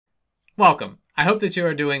Welcome. I hope that you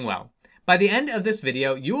are doing well. By the end of this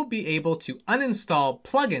video, you will be able to uninstall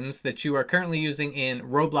plugins that you are currently using in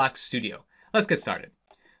Roblox Studio. Let's get started.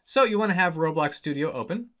 So you want to have Roblox Studio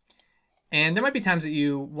open, and there might be times that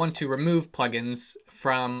you want to remove plugins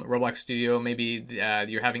from Roblox Studio. Maybe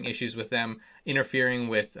you're having issues with them interfering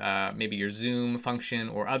with maybe your zoom function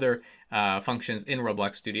or other functions in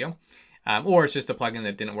Roblox Studio. Or it's just a plugin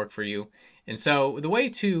that didn't work for you. And so the way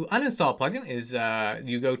to uninstall a plugin is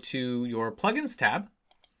you go to your plugins tab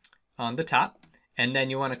on the top, and then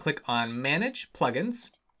you want to click on manage plugins.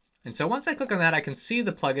 And so once I click on that, I can see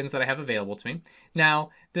the plugins that I have available to me. Now,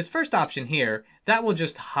 this first option here, that will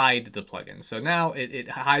just hide the plugin. So now it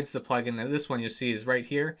hides the plugin. Now this one you'll see is right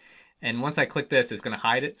here. And once I click this, it's going to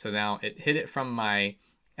hide it. So now it hid it from my,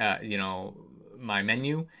 my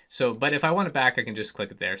menu. So, but if I want it back, I can just click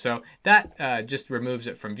it there. So that just removes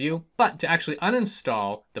it from view. But to actually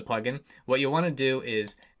uninstall the plugin, what you want to do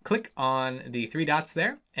is click on the three dots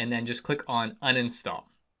there and then just click on uninstall.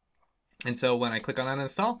 And so when I click on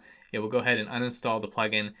uninstall, it will go ahead and uninstall the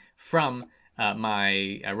plugin from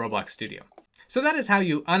my Roblox Studio. So that is how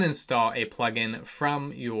you uninstall a plugin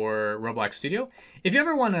from your Roblox Studio. If you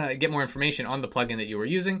ever want to get more information on the plugin that you were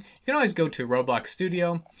using, you can always go to Roblox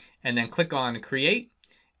Studio and then click on Create.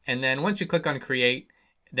 And then once you click on Create,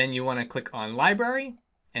 then you want to click on Library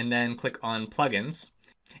and then click on Plugins.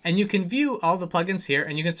 And you can view all the plugins here,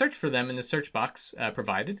 and you can search for them in the search box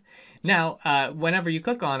provided. Now, whenever you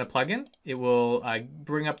click on a plugin, it will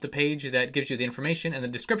bring up the page that gives you the information and the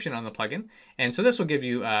description on the plugin. And so this will give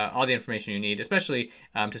you all the information you need, especially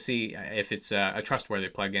to see if it's a trustworthy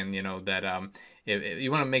plugin, that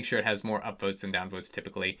you want to make sure it has more upvotes and downvotes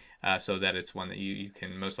typically, so that it's one that you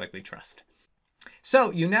can most likely trust. So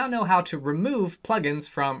you now know how to remove plugins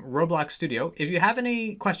from Roblox Studio. If you have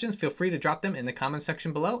any questions, feel free to drop them in the comments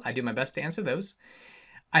section below. I do my best to answer those.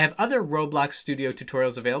 I have other Roblox Studio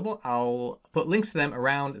tutorials available. I'll put links to them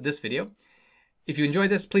around this video. If you enjoyed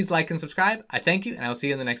this, please like and subscribe. I thank you, and I will see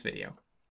you in the next video.